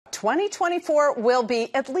2024 will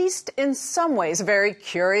be, at least in some ways, a very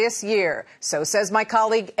curious year. So says my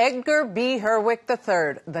colleague Edgar B. Herwick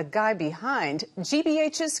III, the guy behind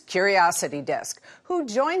GBH's Curiosity Desk, who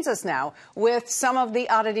joins us now with some of the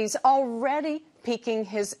oddities already piquing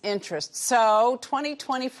his interest. So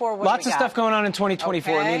 2024, lots of stuff going on in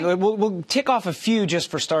 2024. Okay. I mean, we'll tick off a few just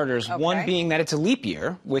for starters. Okay. One being that it's a leap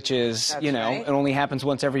year, which is, That's you know, right. it only happens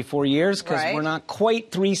once every 4 years because we're not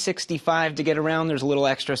quite 365 to get around. There's a little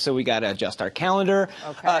extra, so we got to adjust our calendar.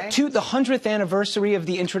 Okay. To the 100th anniversary of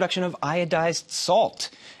the introduction of iodized salt.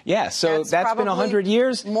 Yeah, so that's been 100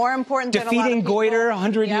 years. More important than a lot of defeating people. goiter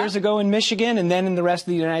 100 years ago in Michigan and then in the rest of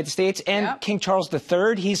the United States. And King Charles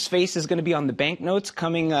III, his face is going to be on the banknotes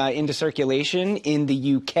coming into circulation in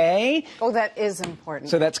the UK. Oh, that is important.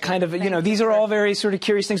 So that's kind of, you know, these are all very sort of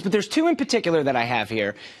curious things. But there's two in particular that I have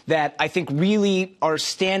here that I think really are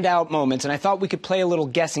standout moments. And I thought we could play a little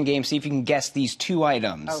guessing game, see if you can guess these two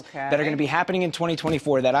items that are going to be happening in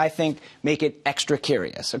 2024 that I think make it extra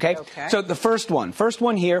curious. Okay? So the first one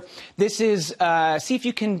here. This is, see if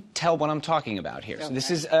you can tell what I'm talking about here. So this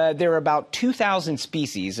is, there are about 2,000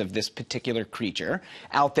 species of this particular creature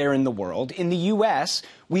out there in the world. In the U.S.,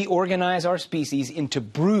 we organize our species into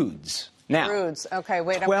broods. Now, broods. Okay,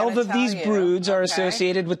 wait, 12 of these broods are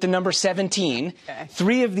associated with the number 17.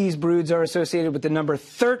 3 of these broods are associated with the number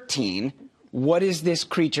 13. What is this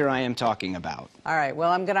creature I am talking about? All right.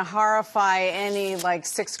 Well, I'm going to horrify any, like,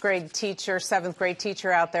 6th grade teacher, 7th grade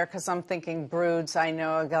teacher out there because I'm thinking broods. I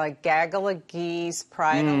know, like, gaggle of geese,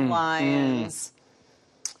 pride of lions.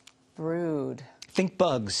 Brood. Think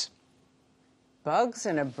bugs. Bugs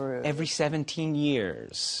in a brood. Every 17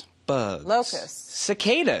 years. Bugs. Locusts.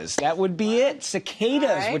 Cicadas. That would be it.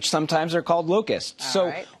 Cicadas, which sometimes are called locusts.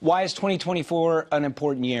 So why is 2024 an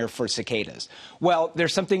important year for cicadas? Well,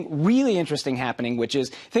 there's something really interesting happening, which is,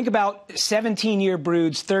 think about 17-year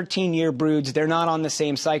broods, 13-year broods. They're not on the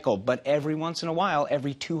same cycle. But every once in a while,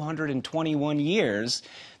 every 221 years,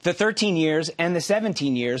 the 13 years and the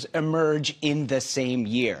 17 years emerge in the same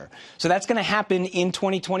year. So that's going to happen in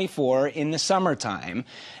 2024 in the summertime.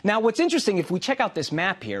 Now, what's interesting, if we check out this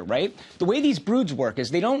map here, right, the way these broods work is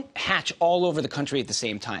they don't hatch all over the country at the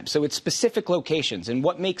same time. So it's specific locations. And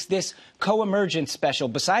what makes this co-emergence special,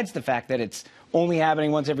 besides the fact that it's only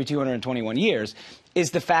happening once every 221 years,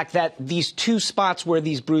 is the fact that these two spots where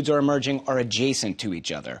these broods are emerging are adjacent to each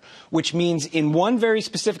other, which means in one very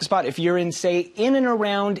specific spot, if you're in, say, in and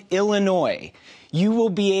around Illinois, you will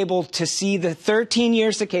be able to see the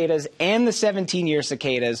 13-year cicadas and the 17-year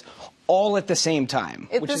cicadas all at the same time.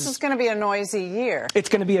 This is going to be a noisy year. It's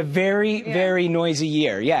going to be a very, very noisy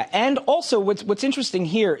year, And also, what's interesting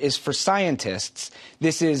here is for scientists,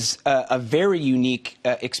 this is a very unique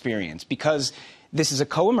experience because this is a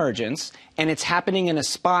co-emergence, and it's happening in a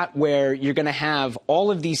spot where you're going to have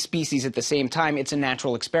all of these species at the same time. It's a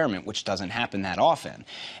natural experiment, which doesn't happen that often.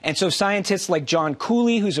 And so scientists like John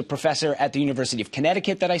Cooley, who's a professor at the University of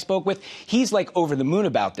Connecticut that I spoke with, he's like over the moon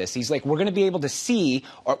about this. He's like, we're going to be able to see,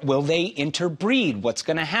 will they interbreed? What's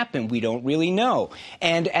going to happen? We don't really know.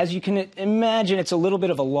 And as you can imagine, it's a little bit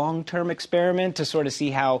of a long-term experiment to sort of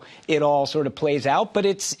see how it all sort of plays out. But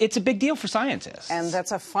it's a big deal for scientists. And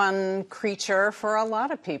that's a fun creature for a lot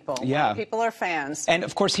of people. People are fans. And,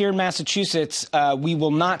 of course, here in Massachusetts, we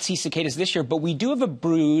will not see cicadas this year, but we do have a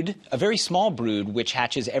brood, a very small brood, which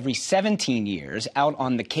hatches every 17 years out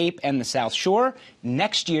on the Cape and the South Shore.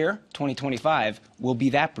 Next year, 2025, will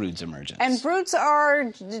be that brood's emergence. And broods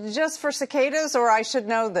are just for cicadas, or I should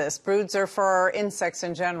know this, broods are for insects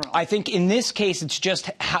in general? I think in this case, it's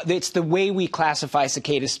just it's the way we classify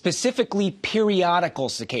cicadas, specifically periodical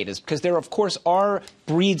cicadas, because there, of course, are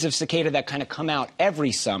breeds of cicada that kind of come out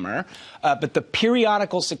every summer. But the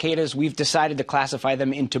periodical cicadas, we've decided to classify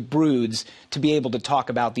them into broods to be able to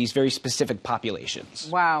talk about these very specific populations.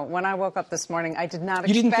 Wow. When I woke up this morning, I did not expect...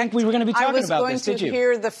 You didn't think we were going to be talking about this, did you? I was going to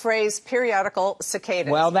hear the phrase periodical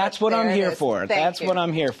cicadas. Well, that's what I'm here for. That's what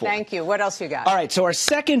I'm here for. Thank you. What else you got? All right. So our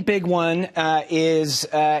second big one is,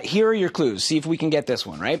 here are your clues. See if we can get this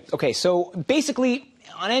one, right? Okay. So basically,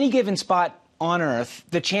 on any given spot on Earth,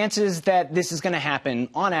 the chances that this is going to happen,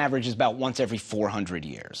 on average, is about once every 400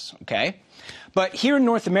 years, okay? But here in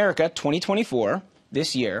North America, 2024,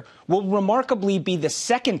 this year, will remarkably be the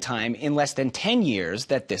second time in less than 10 years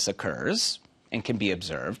that this occurs and can be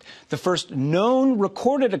observed. The first known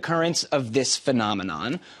recorded occurrence of this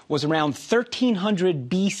phenomenon was around 1300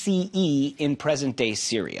 BCE in present-day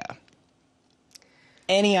Syria.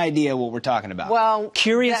 Any idea what we're talking about? Well,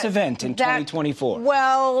 curious event in 2024.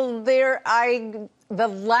 Well, the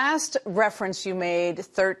last reference you made,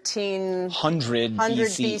 1300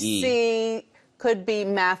 BCE. could be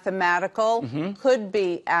mathematical, could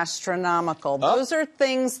be astronomical. Those are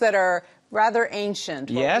things that are rather ancient.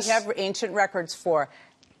 Yes. We have ancient records for.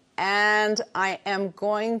 And I am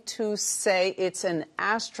going to say it's an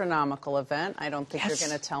astronomical event. I don't think you're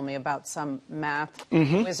going to tell me about some math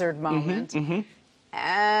wizard moment.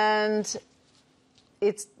 And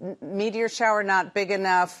it's meteor shower, not big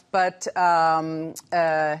enough, but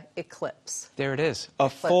eclipse. There it is. A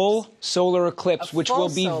full solar eclipse, which will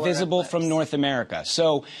be visible from North America.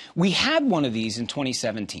 So we had one of these in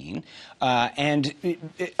 2017, and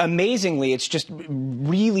amazingly, it's just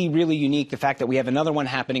really, really unique, the fact that we have another one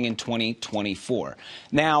happening in 2024.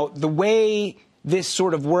 Now, the way this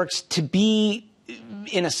sort of works, to be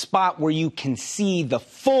in a spot where you can see the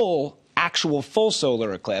actual full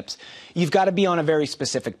solar eclipse, you've got to be on a very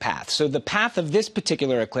specific path. So the path of this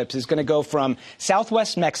particular eclipse is going to go from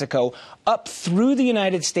southwest Mexico up through the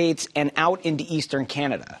United States and out into eastern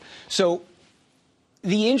Canada. So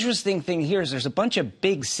the interesting thing here is there's a bunch of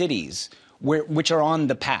big cities which are on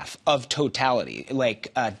the path of totality,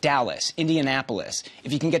 like Dallas, Indianapolis.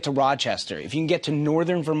 If you can get to Rochester, if you can get to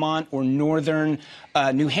northern Vermont or northern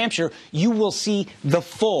New Hampshire, you will see the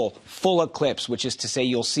full eclipse, which is to say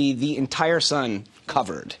you'll see the entire sun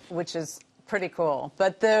covered. Which is pretty cool.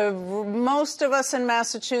 But most of us in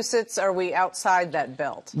Massachusetts, are we outside that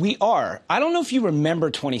belt? We are. I don't know if you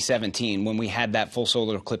remember 2017 when we had that full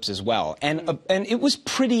solar eclipse as well. And it was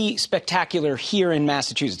pretty spectacular here in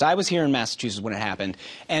Massachusetts. I was here in Massachusetts when it happened.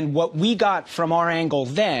 And what we got from our angle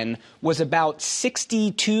then was about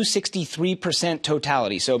 62, 63%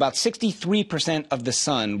 totality. So about 63% of the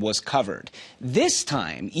sun was covered. This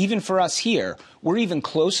time, even for us here, we're even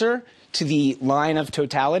closer to the line of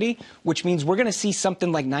totality, which means we're going to see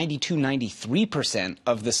something like 92, 93%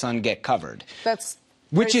 of the sun get covered.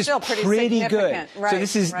 Which is pretty good. Right, so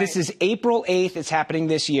this is April 8th. It's happening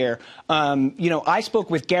this year. You know, I spoke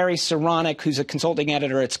with Gary Saronic, who's a consulting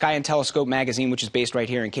editor at Sky and Telescope magazine, which is based right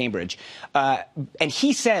here in Cambridge. And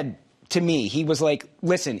he said to me, he was like,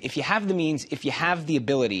 listen, if you have the means, if you have the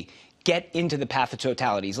ability, get into the path of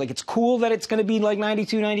totalities. Like, it's cool that it's going to be like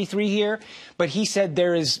 92, 93 here, but he said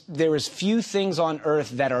there is few things on Earth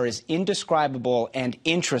that are as indescribable and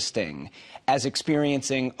interesting as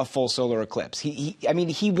experiencing a full solar eclipse. I mean,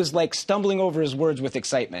 he was like stumbling over his words with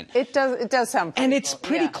excitement. It does sound pretty And it's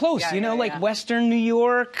pretty close, you know, like Western New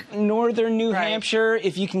York, Northern New Hampshire.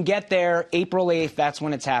 If you can get there, April 8th, that's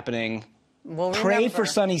when it's happening. We'll Pray for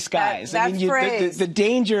sunny skies. I mean, the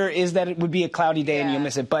danger is that it would be a cloudy day and you'll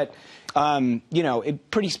miss it. But, you know,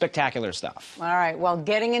 pretty spectacular stuff. All right. Well,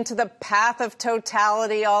 getting into the path of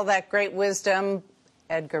totality, all that great wisdom,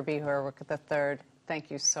 Edgar B. Herwick III, thank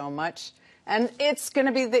you so much. And it's going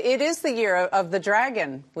to be it is the year of the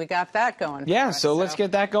dragon. We got that going. Yeah, so let's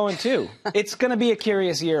get that going, too. It's going to be a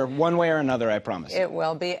curious year, one way or another, I promise. It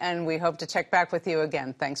will be, and we hope to check back with you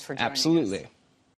again. Thanks for joining us. Absolutely.